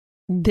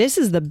This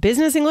is the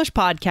Business English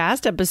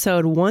Podcast,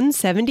 episode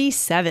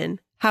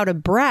 177, How to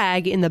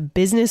Brag in the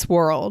Business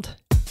World.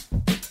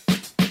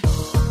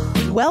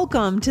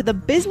 Welcome to the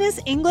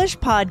Business English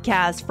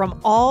Podcast from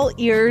All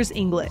Ears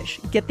English.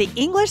 Get the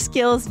English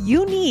skills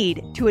you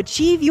need to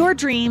achieve your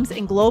dreams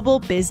in global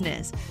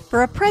business.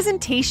 For a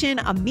presentation,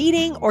 a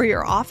meeting, or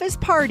your office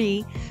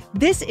party,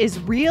 this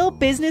is Real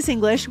Business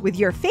English with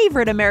your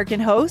favorite American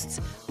hosts,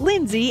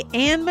 Lindsay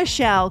and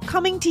Michelle,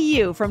 coming to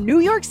you from New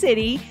York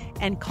City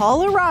and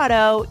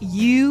Colorado,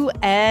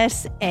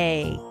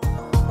 USA.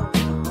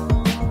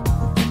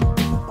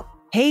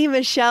 Hey,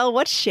 Michelle,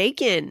 what's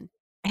shaking?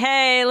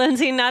 Hey,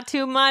 Lindsay, not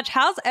too much.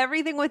 How's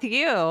everything with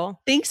you?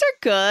 Things are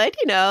good.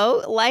 You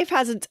know, life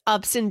has its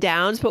ups and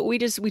downs, but we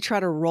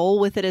try to roll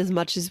with it as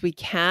much as we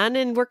can.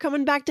 And we're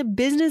coming back to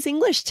business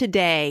English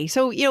today.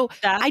 So,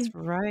 That's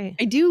right.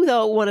 I do,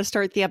 though, want to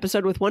start the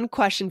episode with one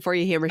question for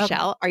you here,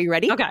 Michelle. Okay. Are you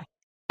ready? Okay.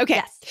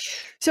 Yes.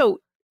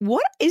 So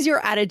what is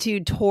your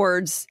attitude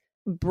towards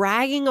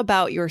bragging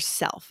about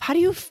yourself? How do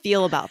you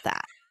feel about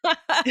that?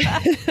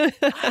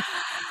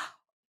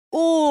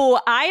 Ooh,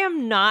 I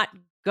am not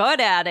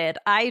good at it.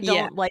 I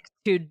don't like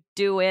to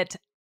do it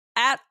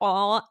at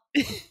all.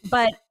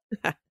 But,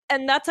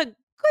 and that's a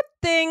good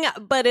thing,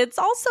 but it's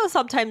also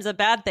sometimes a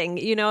bad thing.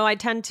 You know, I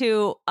tend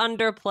to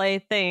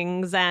underplay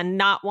things and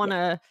not want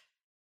to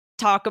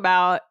talk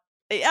about,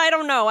 I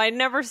don't know. I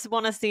never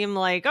want to seem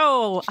like,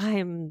 oh,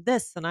 I'm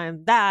this and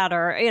I'm that,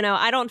 or,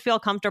 I don't feel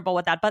comfortable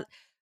with that. But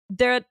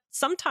there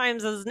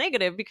sometimes is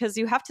negative because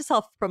you have to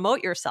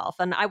self-promote yourself.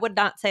 And I would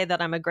not say that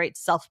I'm a great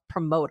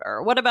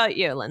self-promoter. What about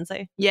you,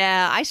 Lindsay?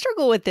 Yeah, I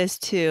struggle with this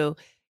too.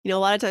 A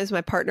lot of times my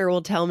partner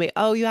will tell me,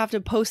 oh, you have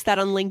to post that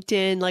on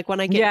LinkedIn. Like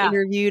when I get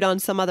interviewed on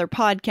some other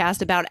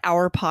podcast about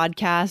our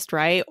podcast,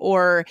 right?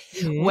 Or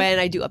when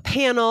I do a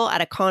panel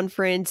at a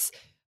conference,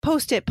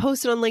 post it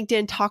on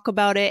LinkedIn, talk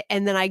about it.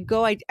 And then I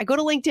go to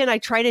LinkedIn, I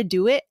try to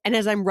do it. And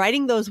as I'm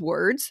writing those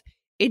words,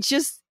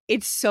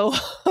 it's so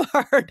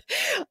hard.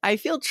 I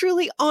feel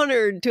truly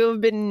honored to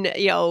have been,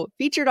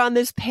 featured on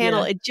this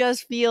panel. It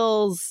just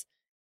feels,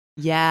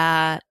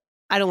 I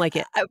don't like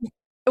it.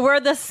 We're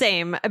the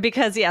same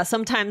because,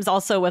 sometimes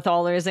also with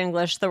All Ears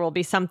English, there will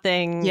be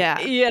something,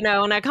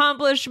 an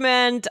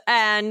accomplishment,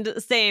 and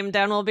same,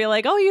 Dan will be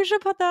like, oh, you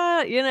should put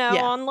that,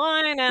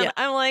 online. And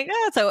I'm like,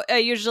 so I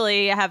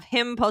usually have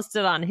him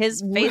posted on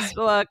his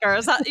Facebook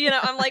or something,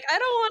 I'm like, I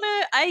don't want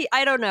to,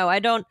 I don't know. I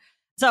don't.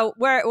 So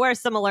we're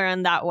similar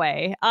in that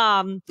way.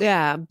 Well,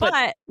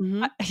 I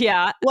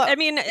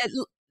mean,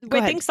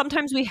 I think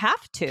sometimes we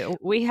have to.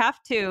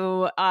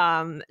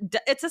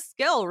 It's a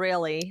skill,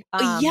 really.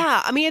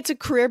 I mean, it's a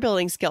career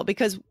building skill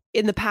because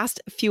in the past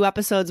few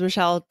episodes,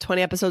 Michelle,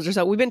 20 episodes or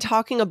so, we've been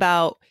talking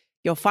about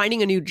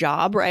finding a new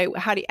job, right?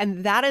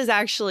 And that is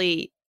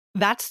actually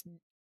that's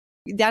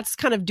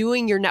kind of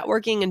doing your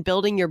networking and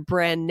building your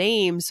brand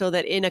name so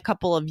that in a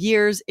couple of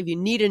years, if you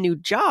need a new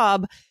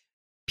job,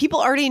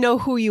 people already know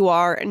who you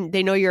are and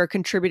they know you're a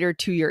contributor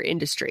to your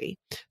industry.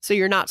 So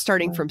you're not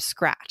starting from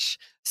scratch.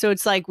 So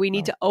it's like we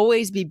need to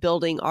always be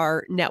building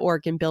our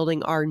network and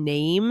building our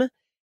name,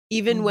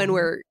 even when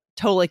we're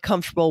totally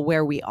comfortable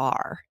where we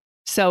are.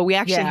 So we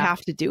actually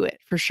have to do it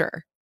for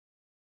sure.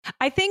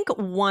 I think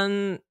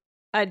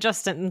I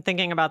just am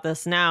thinking about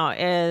this now,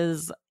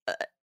 is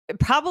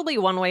probably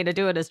one way to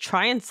do it is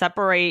try and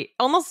separate,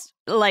 almost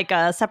like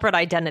a separate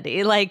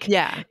identity. Like,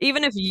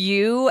 even if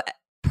you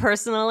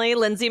personally,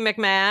 Lindsay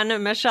McMahon,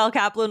 Michelle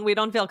Kaplan, we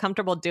don't feel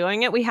comfortable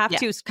doing it, we have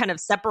to kind of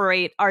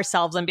separate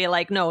ourselves and be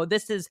like, no,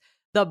 this is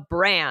the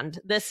brand.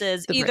 This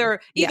is either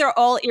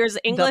All Ears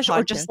English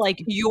or just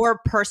like your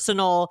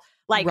personal,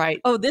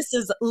 like, oh, this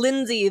is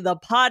Lindsay, the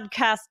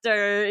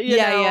podcaster,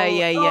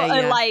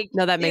 like,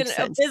 no, that makes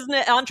sense.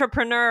 Business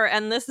entrepreneur,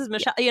 and this is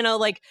Michelle,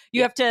 like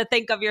you have to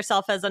think of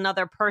yourself as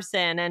another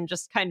person and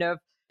just kind of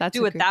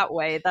do it that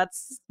way. But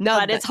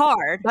it's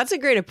hard. That's a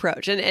great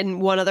approach.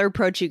 And one other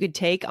approach you could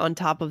take on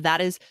top of that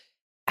is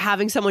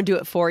having someone do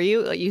it for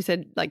you. Like you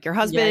said, like your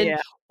husband,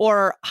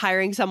 or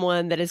hiring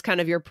someone that is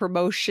kind of your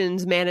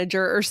promotions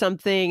manager or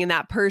something. And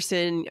that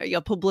person,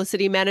 your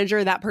publicity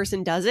manager, that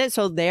person does it.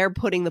 So they're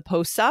putting the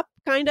posts up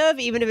kind of,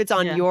 even if it's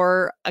on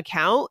your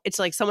account, it's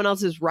like someone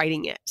else is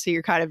writing it. So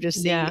you're kind of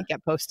just seeing it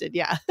get posted.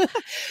 There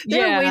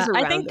are ways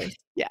around this.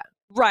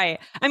 Right.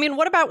 I mean,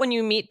 what about when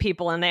you meet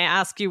people and they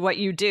ask you what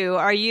you do?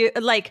 Are you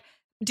like,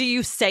 do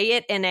you say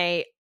it in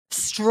a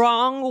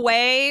strong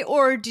way,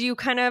 or do you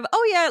kind of,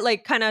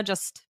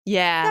 just,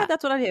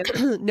 that's what I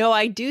do? No,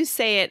 I do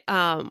say it.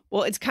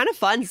 Well, it's kind of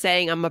fun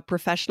saying I'm a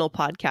professional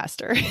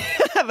podcaster,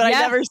 but I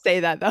never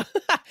say that though.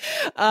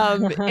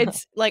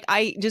 It's like,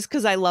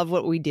 because I love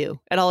what we do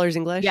at All Ears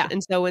English.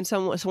 And so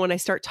when I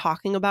start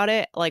talking about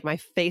it, like my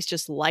face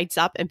just lights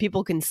up and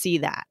people can see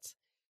that.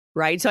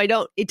 Right. So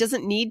it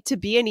doesn't need to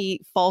be any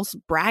false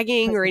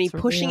bragging or any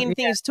pushing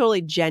anything. It's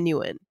totally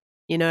genuine.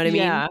 You know what I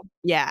mean?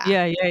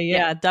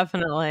 Yeah,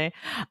 definitely.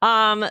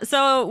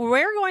 So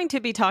we're going to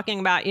be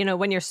talking about,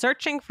 when you're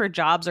searching for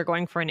jobs or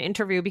going for an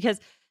interview, because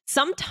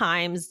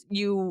sometimes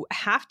you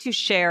have to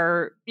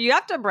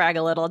brag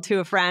a little to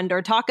a friend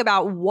or talk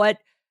about what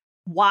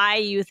why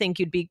you think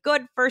you'd be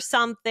good for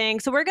something.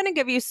 So we're going to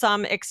give you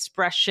some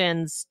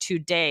expressions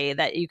today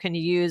that you can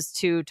use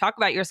to talk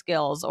about your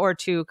skills or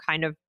to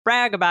kind of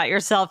brag about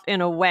yourself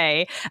in a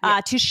way,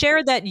 to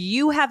share that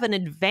you have an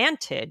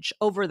advantage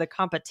over the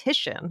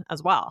competition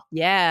as well.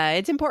 Yeah,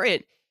 it's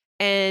important.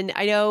 And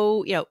I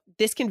know,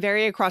 this can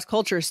vary across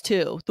cultures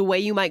too, the way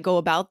you might go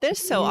about this.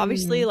 So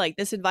obviously, like,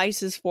 this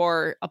advice is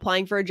for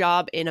applying for a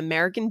job in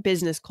American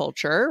business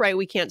culture, right?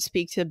 We can't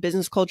speak to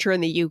business culture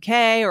in the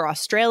UK or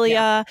Australia.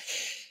 Yeah.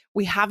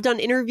 We have done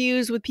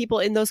interviews with people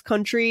in those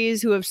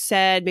countries who have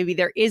said maybe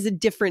there is a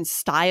different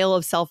style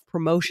of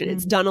self-promotion.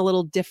 It's done a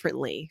little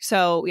differently.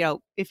 So,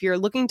 if you're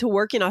looking to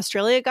work in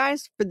Australia,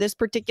 guys, for this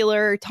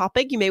particular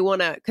topic, you may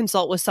want to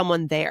consult with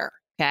someone there.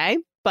 Okay.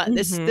 But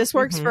this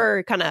works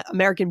for kind of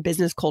American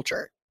business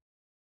culture.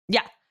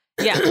 Yeah.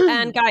 Yeah.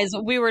 And guys,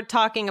 we were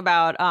talking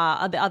about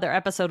the other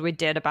episode we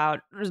did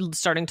about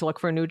starting to look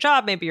for a new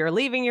job. Maybe you're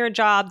leaving your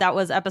job. That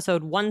was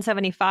episode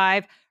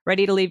 175,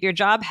 Ready to Leave Your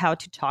Job, How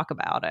to Talk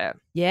About It.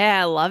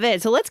 Yeah, I love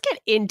it. So let's get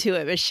into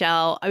it,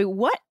 Michelle. I mean,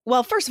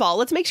 well, first of all,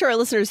 let's make sure our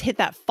listeners hit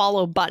that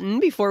follow button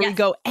before we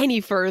go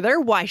any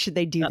further. Why should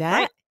they do that?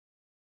 Right.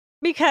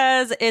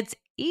 Because it's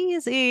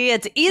easy.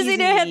 It's easy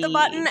to hit the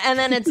button, and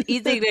then it's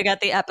easy to get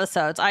the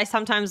episodes. I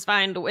sometimes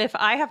find if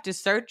I have to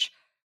search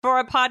for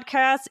a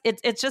podcast,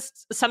 it's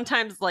just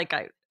sometimes like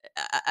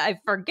I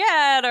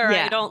forget or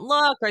I don't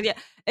look or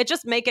it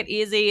just make it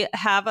easy.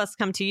 Have us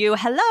come to you.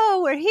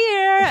 Hello, we're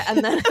here.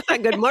 And then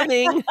good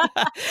morning.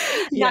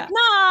 Knock,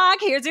 knock.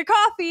 Here's your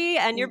coffee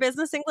and your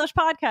business English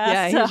podcast.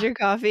 Yeah, here's your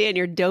coffee and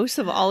your dose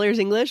of all ears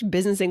English,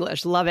 business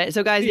English. Love it.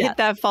 So guys, hit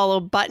that follow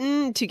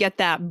button to get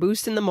that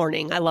boost in the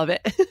morning. I love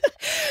it.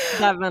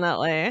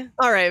 Definitely.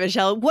 All right,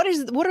 Michelle, what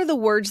are the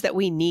words that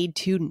we need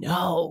to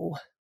know?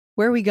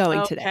 Where are we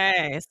going today?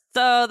 Okay.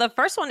 So the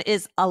first one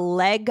is a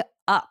leg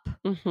up.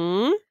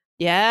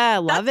 Yeah,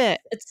 love it.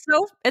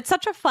 It's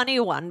such a funny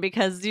one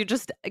because you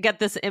just get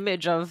this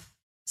image of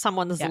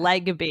someone's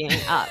leg being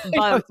up.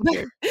 But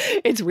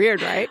it's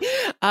weird, right?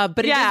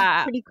 But it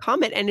is pretty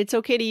common, and it's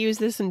okay to use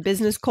this in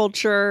business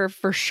culture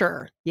for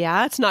sure.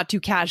 Yeah, it's not too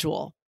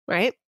casual,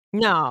 right?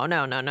 No.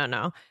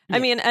 Yeah. I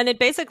mean, and it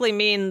basically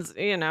means,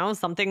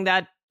 something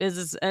that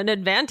is an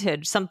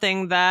advantage,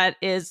 something that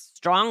is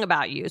strong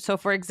about you. So,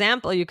 for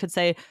example, you could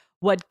say,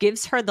 what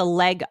gives her the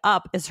leg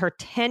up is her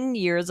 10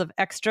 years of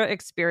extra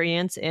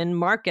experience in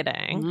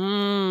marketing.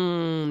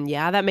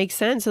 Yeah, that makes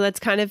sense. So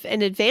that's kind of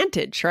an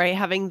advantage, right?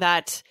 Having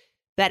that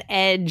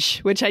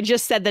edge, which I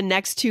just said the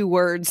next two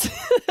words.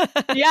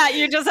 Yeah,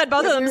 you just said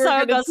both of them,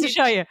 so it goes to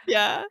show you.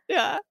 Yeah.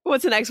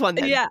 What's the next one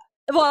then? Yeah.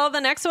 Well, the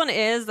next one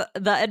is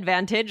the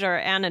advantage or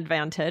an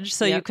advantage.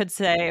 So you could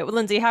say,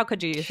 Lindsay, how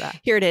could you use that?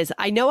 Here it is.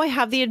 I know I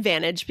have the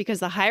advantage because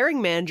the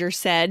hiring manager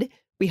said,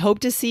 we hope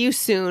to see you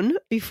soon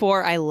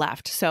before I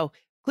left. So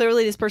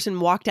clearly this person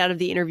walked out of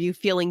the interview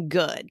feeling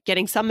good,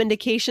 getting some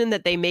indication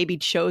that they may be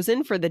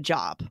chosen for the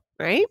job,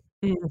 right?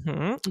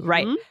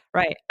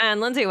 Right. And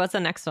Lindsay, what's the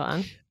next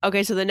one?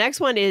 Okay, so the next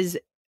one is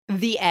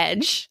the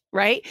edge,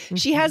 right?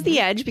 She has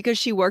the edge because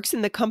she works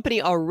in the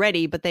company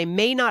already, but they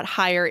may not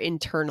hire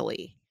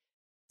internally.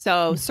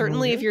 So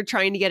certainly if you're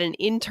trying to get an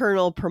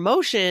internal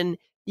promotion,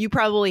 you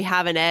probably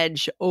have an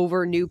edge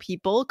over new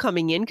people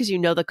coming in because you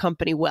know the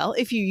company well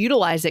if you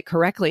utilize it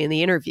correctly in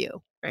the interview,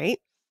 right?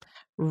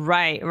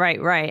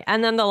 Right.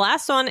 And then the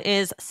last one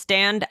is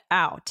stand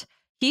out.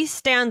 He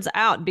stands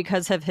out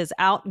because of his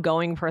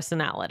outgoing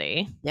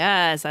personality.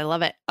 Yes, I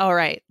love it. All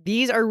right.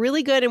 These are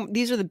really good. And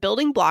these are the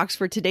building blocks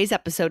for today's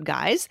episode,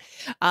 guys.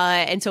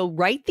 And so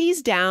write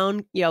these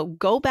down,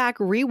 go back,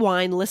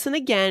 rewind, listen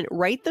again,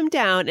 write them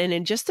down. And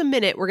in just a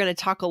minute, we're going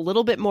to talk a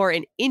little bit more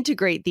and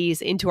integrate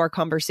these into our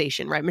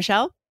conversation. Right,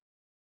 Michelle?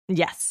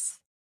 Yes.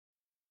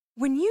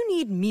 When you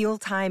need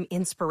mealtime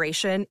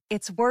inspiration,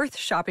 it's worth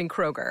shopping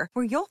Kroger,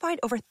 where you'll find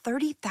over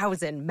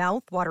 30,000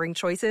 mouth-watering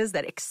choices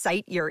that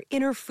excite your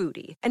inner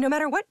foodie. And no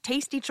matter what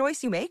tasty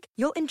choice you make,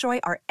 you'll enjoy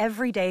our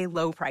everyday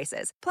low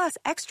prices, plus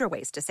extra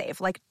ways to save,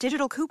 like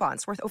digital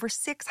coupons worth over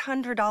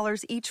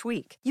 $600 each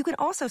week. You can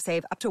also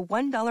save up to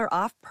 $1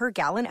 off per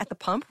gallon at the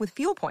pump with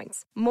fuel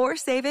points. More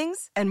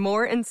savings and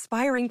more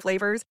inspiring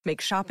flavors make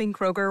shopping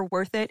Kroger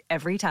worth it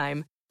every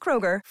time.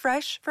 Kroger,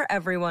 fresh for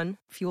everyone.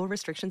 Fuel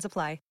restrictions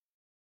apply.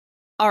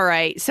 All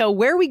right. So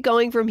where are we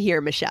going from here,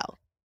 Michelle?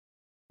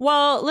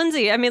 Well,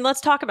 Lindsay, I mean,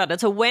 let's talk about it.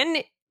 So when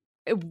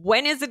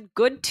is it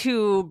good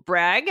to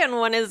brag and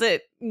when is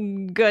it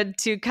good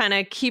to kind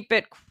of keep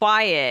it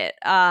quiet?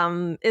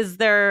 Is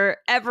there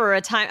ever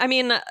a time? I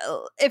mean,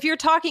 if you're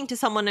talking to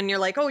someone and you're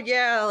like, oh,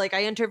 yeah, like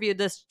I interviewed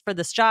for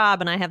this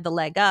job and I have the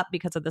leg up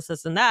because of this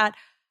and that.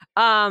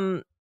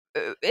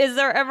 Is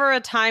there ever a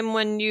time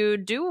when you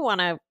do want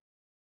to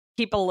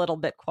keep a little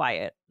bit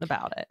quiet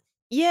about it?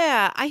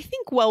 Yeah, I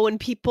think, when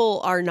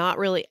people are not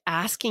really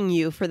asking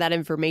you for that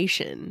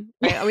information,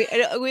 right?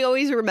 We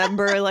always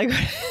remember, like,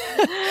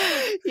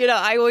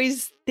 I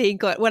always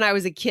think when I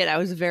was a kid, I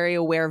was very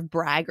aware of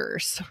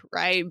braggers,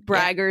 right?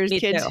 Braggers, me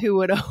kids too. who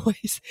would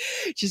always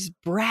just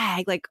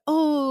brag like,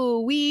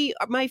 oh,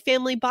 my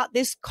family bought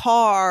this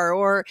car,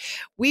 or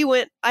we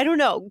went, I don't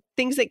know,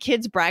 things that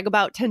kids brag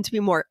about tend to be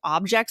more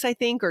objects, I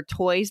think, or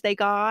toys they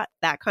got,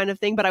 that kind of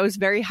thing. But I was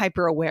very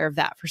hyper aware of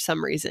that for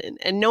some reason.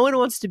 And no one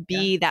wants to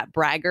be that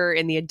bragger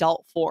in the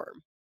adult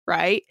form,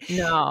 right?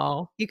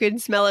 No. You can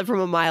smell it from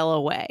a mile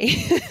away.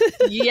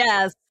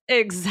 Yes.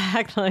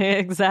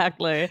 Exactly.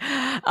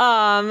 So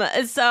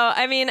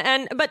I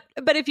mean,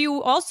 but if you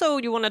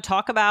want to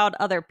talk about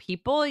other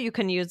people, you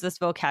can use this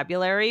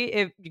vocabulary.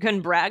 If you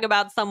can brag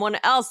about someone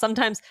else,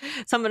 sometimes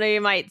somebody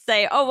might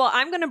say, "Oh, well,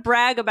 I'm going to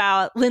brag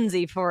about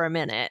Lindsay for a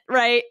minute,"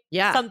 right?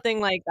 Yeah.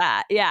 Something like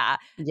that. Yeah.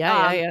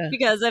 Yeah.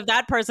 Because if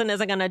that person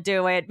isn't going to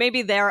do it,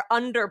 maybe they're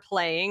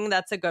underplaying.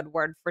 That's a good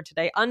word for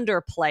today.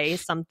 Underplay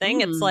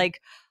something. It's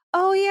like,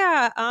 "Oh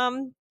yeah,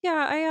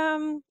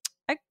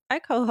 I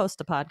co-host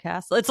a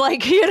podcast." It's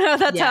like,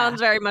 that sounds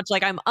very much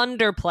like I'm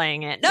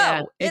underplaying it.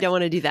 No, you don't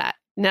want to do that.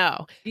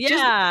 No.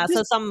 Yeah.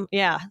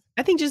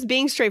 I think just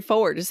being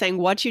straightforward, just saying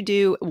what you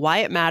do, why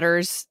it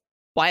matters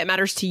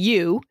to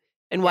you,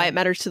 and why it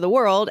matters to the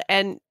world.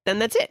 And then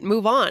that's it.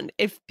 Move on.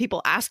 If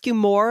people ask you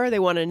more, they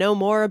want to know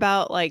more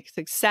about like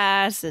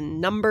success and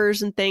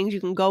numbers and things,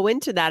 you can go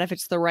into that if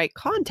it's the right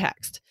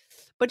context.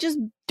 But just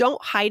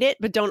don't hide it,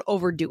 but don't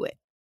overdo it.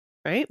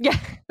 Right? Yeah.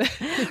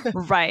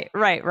 Right.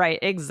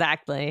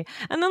 Exactly.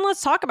 And then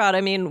let's talk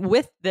about,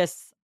 with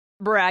this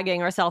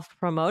bragging or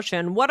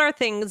self-promotion, what are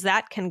things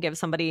that can give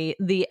somebody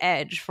the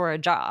edge for a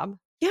job?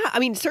 Yeah,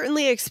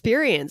 certainly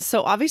experience.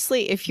 So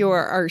obviously, if you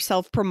are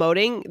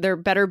self-promoting, there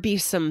better be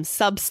some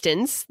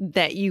substance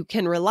that you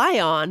can rely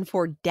on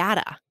for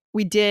data.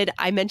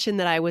 I mentioned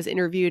that I was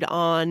interviewed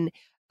on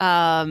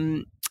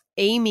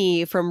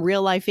Amy from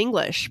Real Life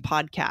English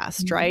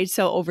podcast, right?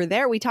 So over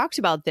there, we talked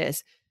about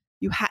this.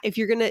 If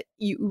you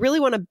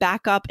really want to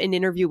back up an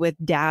interview with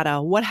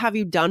data, what have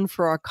you done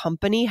for our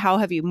company? How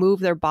have you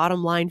moved their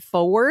bottom line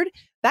forward?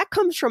 That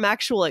comes from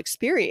actual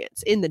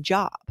experience in the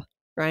job,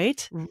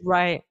 right?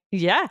 Right.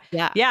 Yeah.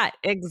 Yeah,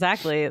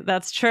 exactly.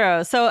 That's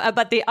true. So,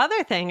 but the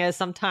other thing is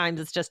sometimes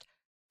it's just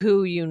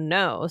who you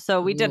know. So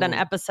we did an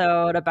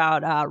episode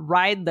about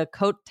ride the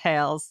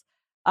coattails.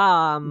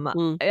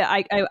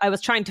 I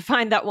was trying to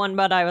find that one,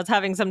 but I was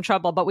having some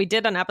trouble. But we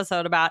did an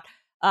episode about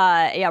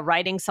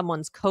riding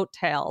someone's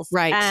coattails.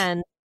 Right.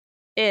 And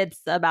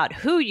it's about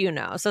who you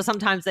know. So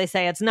sometimes they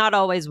say it's not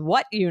always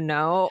what you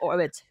know, or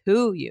it's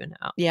who you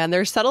know. Yeah. And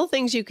there's subtle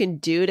things you can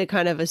do to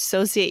kind of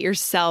associate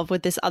yourself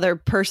with this other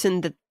person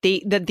that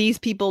these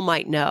people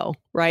might know,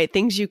 right?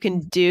 Things you can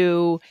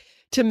do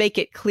to make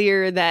it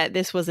clear that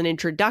this was an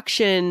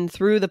introduction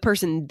through the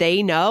person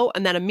they know,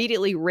 and that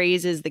immediately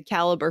raises the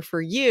caliber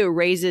for you,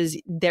 raises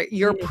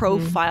your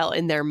profile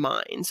in their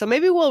mind. So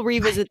maybe we'll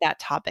revisit that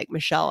topic,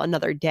 Michelle,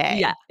 another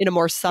day in a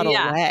more subtle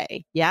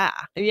way. Yeah.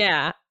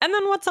 Yeah. And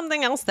then what's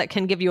something else that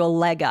can give you a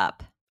leg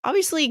up?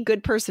 Obviously,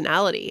 good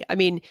personality.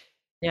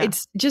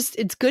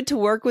 It's good to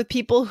work with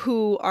people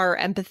who are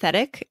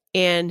empathetic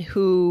and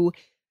who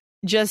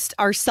just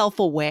are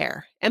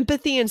self-aware.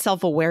 Empathy and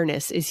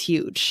self-awareness is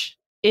huge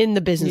in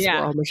the business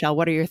world. Michelle,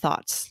 what are your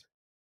thoughts?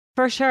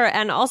 For sure.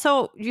 And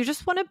also, you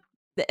just want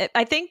to,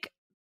 I think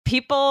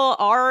people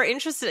are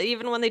interested,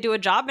 even when they do a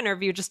job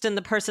interview, just in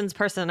the person's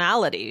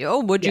personality. Oh,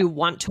 would you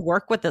want to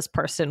work with this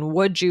person?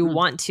 Would you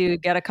want to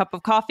get a cup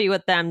of coffee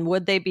with them?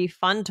 Would they be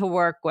fun to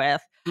work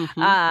with?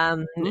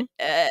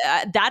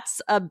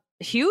 That's a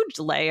huge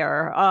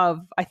layer of,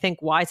 I think,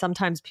 why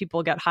sometimes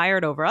people get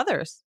hired over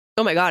others.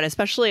 Oh my God,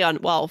 especially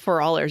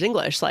for All Ears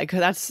English,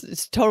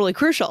 it's totally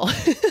crucial.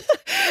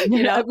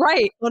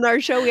 Right. On our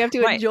show, we have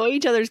to enjoy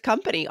each other's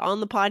company. On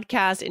the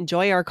podcast,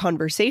 enjoy our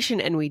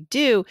conversation, and we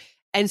do.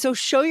 And so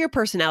show your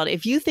personality.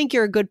 If you think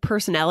you're a good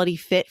personality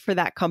fit for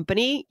that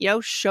company,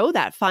 show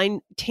that.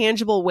 Find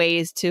tangible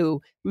ways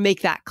to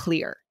make that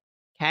clear.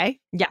 Okay?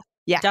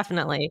 Yeah,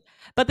 definitely.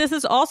 But this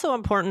is also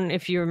important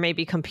if you're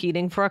maybe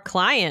competing for a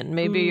client.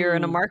 Maybe you're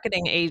in a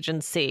marketing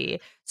agency.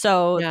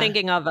 So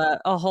thinking of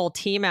a whole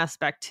team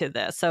aspect to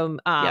this. So,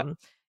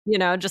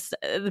 just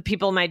the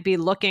people might be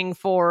looking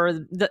for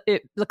the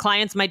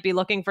clients might be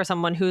looking for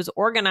someone who's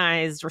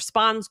organized,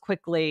 responds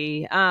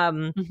quickly.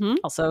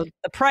 Also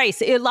the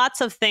price, lots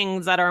of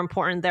things that are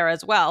important there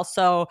as well.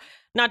 So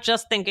not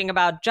just thinking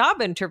about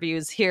job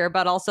interviews here,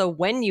 but also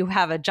when you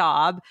have a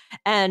job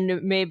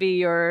and maybe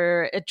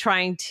you're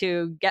trying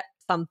to get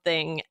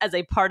something as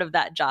a part of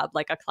that job,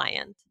 like a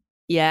client.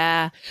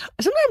 Yeah.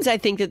 Sometimes I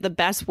think that the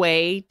best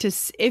way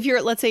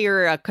let's say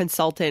you're a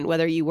consultant,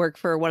 whether you work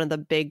for one of the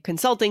big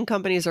consulting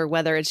companies or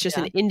whether it's just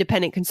an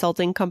independent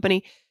consulting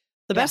company,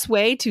 the best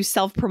way to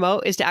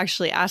self-promote is to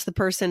actually ask the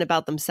person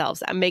about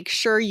themselves and make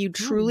sure you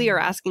truly are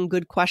asking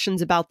good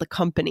questions about the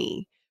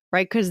company,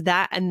 right? Because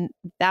that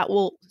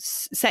will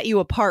set you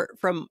apart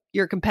from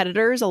your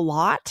competitors a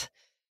lot.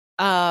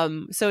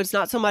 So it's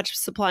not so much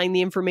supplying the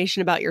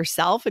information about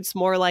yourself. It's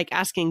more like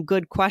asking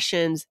good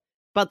questions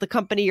about the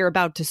company you're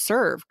about to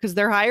serve because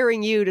they're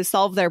hiring you to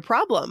solve their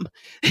problem.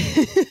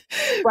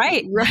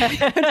 Right.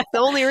 That's the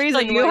only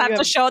reason. So you have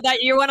to show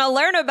that you want to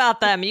learn about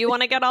them. You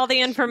want to get all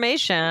the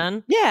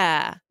information.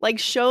 Yeah. Like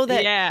show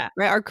that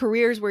right, our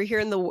careers, we're here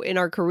in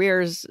our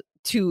careers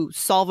to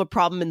solve a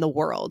problem in the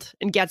world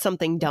and get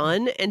something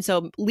done. And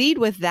so lead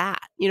with that,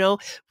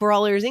 for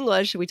All Ears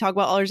English, we talk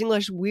about All Ears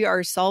English, we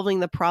are solving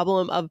the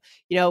problem of,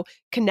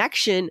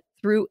 connection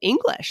through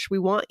English. We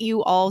want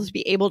you all to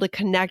be able to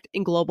connect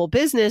in global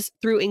business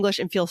through English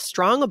and feel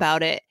strong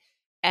about it.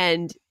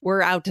 And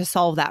we're out to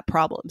solve that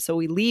problem. So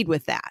we lead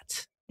with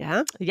that.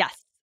 Yeah.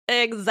 Yes,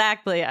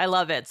 exactly. I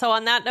love it. So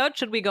on that note,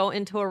 should we go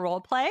into a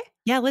role play?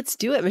 Yeah, let's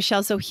do it,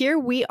 Michelle. So here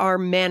we are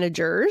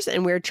managers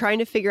and we're trying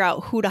to figure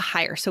out who to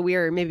hire. So we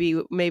are maybe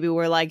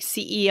we're like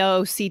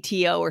CEO,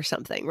 CTO or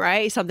something,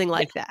 right? Something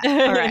like that.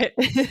 All right.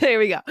 There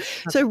we go.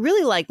 So I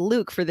really like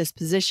Luke for this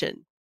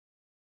position.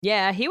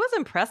 Yeah, he was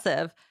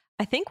impressive.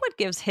 I think what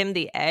gives him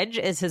the edge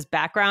is his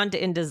background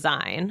in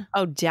design.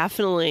 Oh,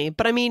 definitely.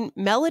 But I mean,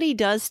 Melody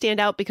does stand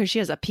out because she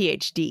has a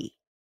PhD.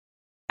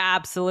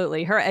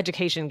 Absolutely. Her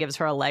education gives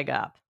her a leg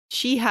up.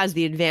 She has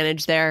the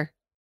advantage there.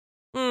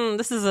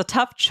 This is a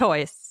tough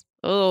choice.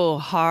 Oh,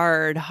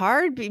 hard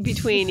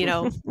between,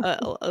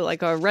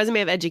 like a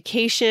resume of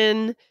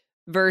education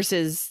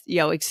versus,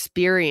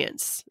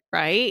 experience,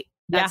 right?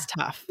 That's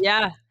tough.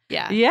 Yeah.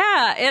 Yeah.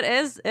 Yeah, it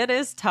is. It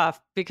is tough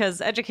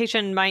because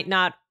education might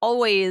not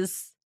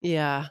always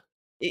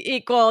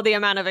equal the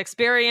amount of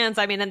experience.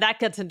 I mean, and that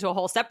gets into a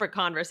whole separate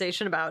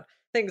conversation about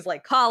things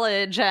like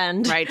college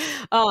and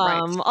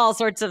all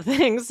sorts of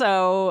things.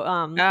 So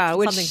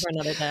something for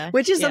another day.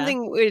 Which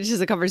is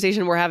a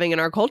conversation we're having in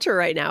our culture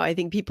right now. I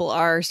think people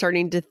are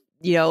starting to,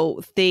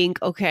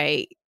 think,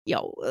 okay,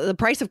 the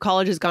price of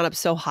college has gone up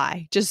so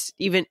high, just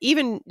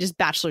even just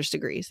bachelor's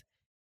degrees.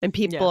 And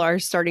people are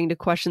starting to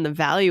question the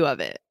value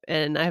of it.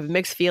 And I have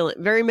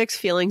very mixed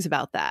feelings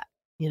about that,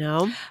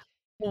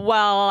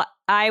 Well,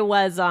 I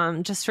was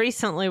just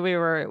recently we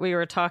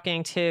were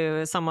talking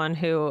to someone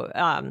who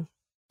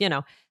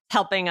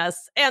helping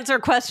us answer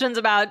questions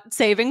about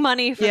saving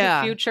money for the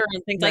future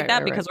and things like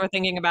that because we're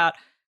thinking about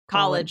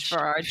college for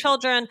our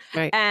children.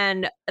 Right.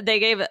 And they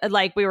gave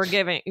we were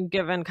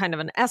given kind of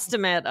an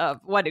estimate of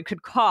what it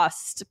could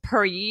cost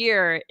per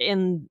year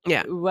in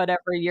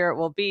whatever year it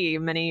will be,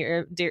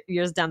 many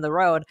years down the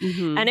road.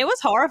 Mm-hmm. And it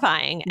was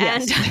horrifying.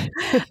 Yes.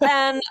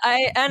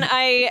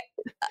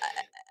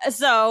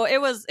 So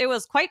it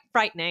was quite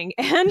frightening.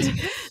 And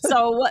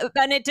so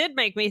and it did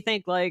make me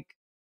think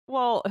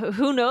well,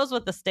 who knows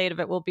what the state of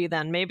it will be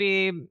then?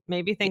 Maybe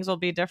things will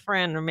be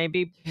different, or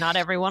maybe not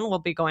everyone will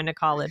be going to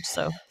college.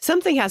 So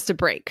something has to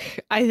break.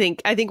 I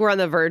think we're on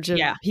the verge of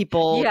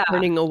people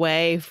turning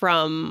away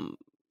from.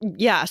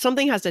 Yeah,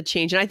 something has to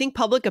change. And I think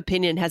public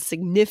opinion has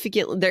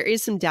there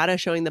is some data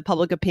showing the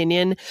public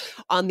opinion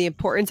on the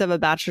importance of a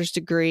bachelor's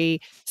degree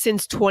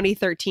since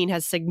 2013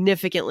 has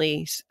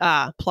significantly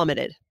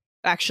plummeted,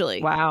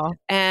 actually. Wow.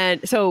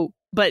 And so,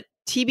 but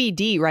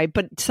TBD, right?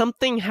 But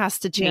something has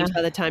to change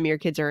by the time your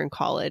kids are in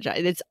college.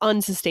 It's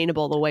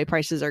unsustainable the way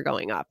prices are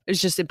going up.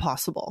 It's just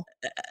impossible.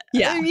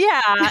 Yeah.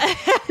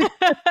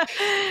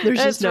 There's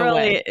just no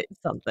way.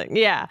 Something.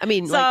 Yeah. I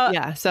mean,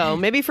 So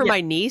maybe for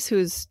my niece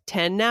who's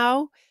 10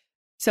 now,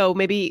 so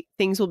maybe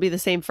things will be the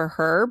same for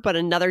her, but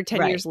another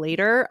 10 years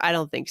later, I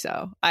don't think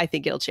so. I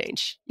think it'll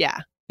change. Yeah.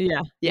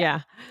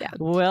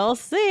 We'll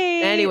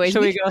see. Anyway,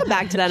 should we go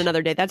back to that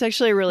another day? That's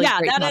actually a really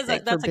great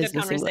topic for business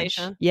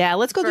conversation. English. Yeah,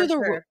 let's go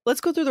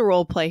through the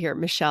role play here,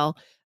 Michelle.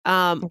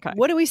 Okay.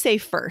 What do we say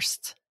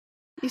first?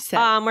 You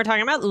said we're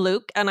talking about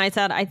Luke, and I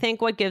said I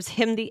think what gives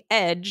him the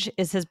edge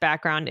is his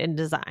background in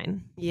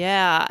design.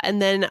 Yeah, and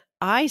then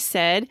I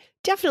said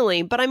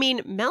definitely, but I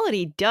mean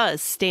Melody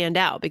does stand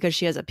out because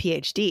she has a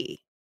PhD.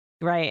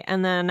 Right,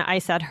 and then I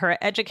said her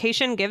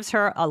education gives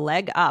her a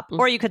leg up,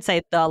 or you could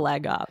say the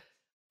leg up.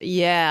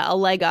 Yeah, a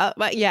leg up.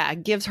 But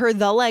gives her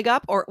the leg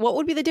up. Or what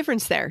would be the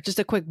difference there? Just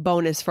a quick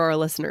bonus for our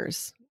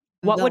listeners.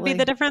 What would be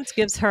the difference?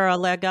 Gives her a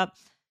leg up.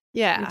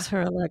 Yeah. Gives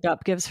her a leg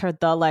up. Gives her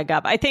the leg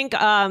up. I think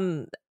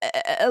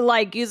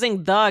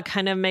using the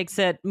kind of makes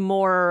it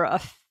more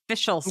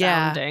official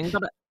sounding.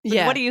 But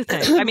what do you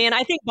think? I mean,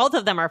 I think both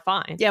of them are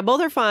fine. Yeah, both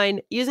are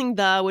fine. Using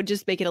the would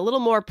just make it a little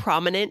more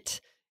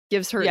prominent.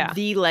 Gives her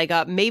the leg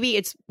up. Maybe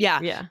it's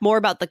more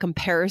about the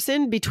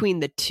comparison between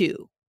the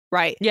two.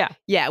 Right.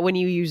 Yeah. When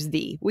you use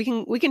the, we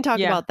can talk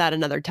about that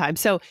another time.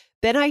 So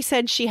then I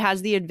said she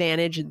has the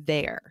advantage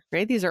there,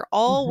 right? These are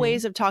all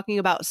ways of talking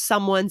about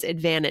someone's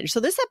advantage. So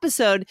this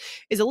episode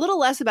is a little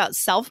less about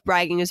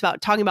self-bragging. It's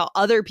about talking about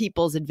other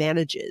people's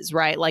advantages,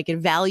 right? Like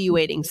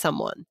evaluating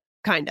someone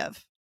kind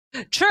of.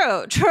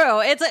 True.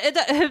 It's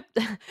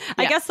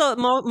I guess the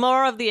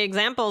more of the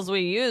examples we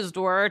used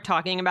were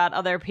talking about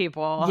other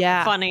people.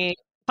 Yeah.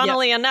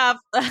 Funnily enough,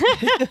 but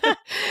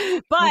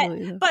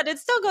it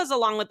still goes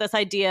along with this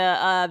idea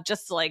of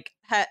just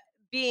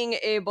being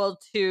able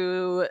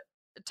to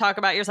talk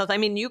about yourself. I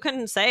mean, you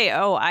can say,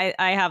 oh, I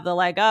have the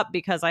leg up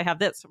because I have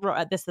this,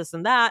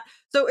 and that.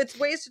 So it's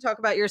ways to talk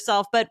about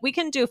yourself, but we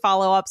can do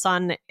follow-ups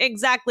on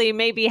exactly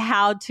maybe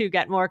how to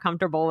get more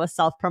comfortable with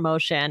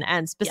self-promotion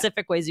and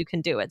specific ways you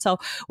can do it. So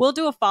we'll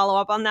do a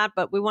follow-up on that,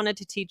 but we wanted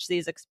to teach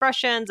these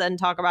expressions and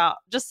talk about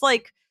just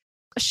like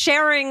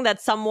sharing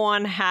that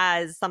someone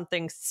has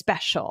something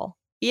special.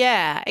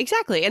 Yeah,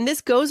 exactly. And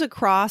this goes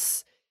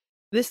across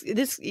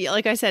this,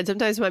 like I said,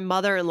 sometimes my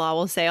mother-in-law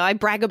will say, oh, I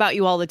brag about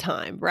you all the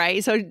time,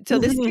 right? So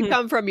this could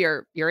come from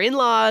your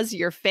in-laws,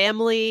 your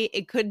family.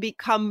 It could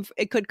come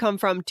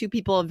from two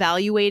people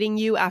evaluating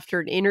you after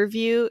an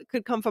interview. It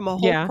could come from a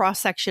whole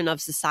cross-section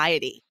of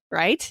society,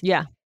 right?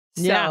 Yeah.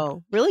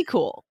 So really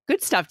cool.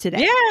 Good stuff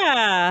today.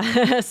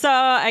 Yeah. So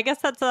I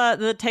guess that's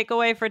the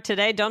takeaway for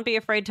today. Don't be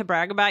afraid to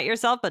brag about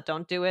yourself, but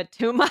don't do it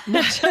too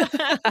much.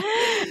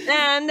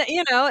 And,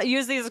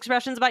 use these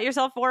expressions about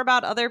yourself or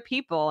about other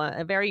people.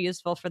 Very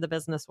useful for the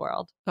business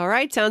world. All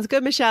right. Sounds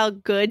good, Michelle.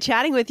 Good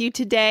chatting with you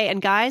today.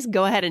 And guys,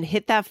 go ahead and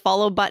hit that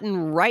follow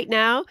button right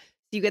now so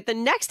you get the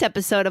next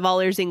episode of All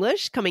Ears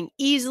English coming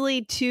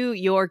easily to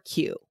your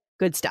queue.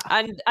 Good stuff.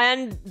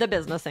 And the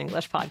Business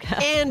English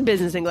podcast. And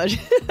Business English.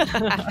 You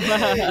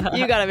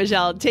got it,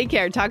 Michelle. Take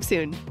care. Talk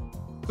soon.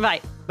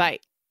 Bye. Bye.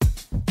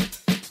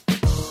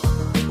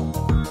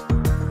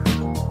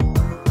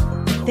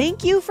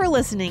 Thank you for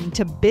listening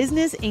to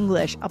Business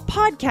English, a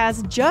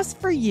podcast just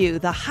for you,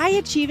 the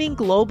high-achieving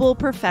global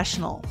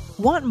professional.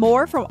 Want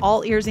more from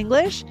All Ears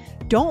English?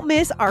 Don't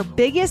miss our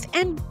biggest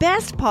and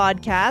best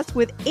podcast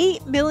with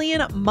 8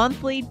 million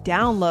monthly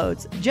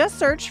downloads. Just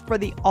search for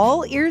the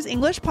All Ears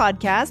English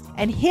podcast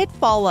and hit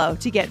follow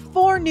to get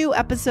 4 new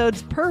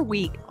episodes per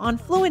week on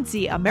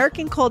fluency,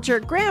 American culture,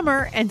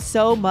 grammar, and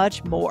so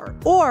much more.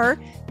 Or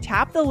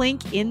tap the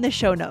link in the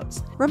show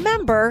notes.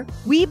 Remember,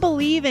 we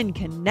believe in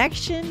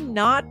connection,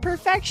 not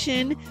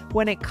perfection,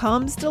 when it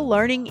comes to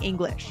learning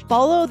English.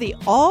 Follow the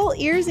All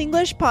Ears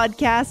English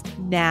podcast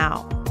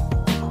now.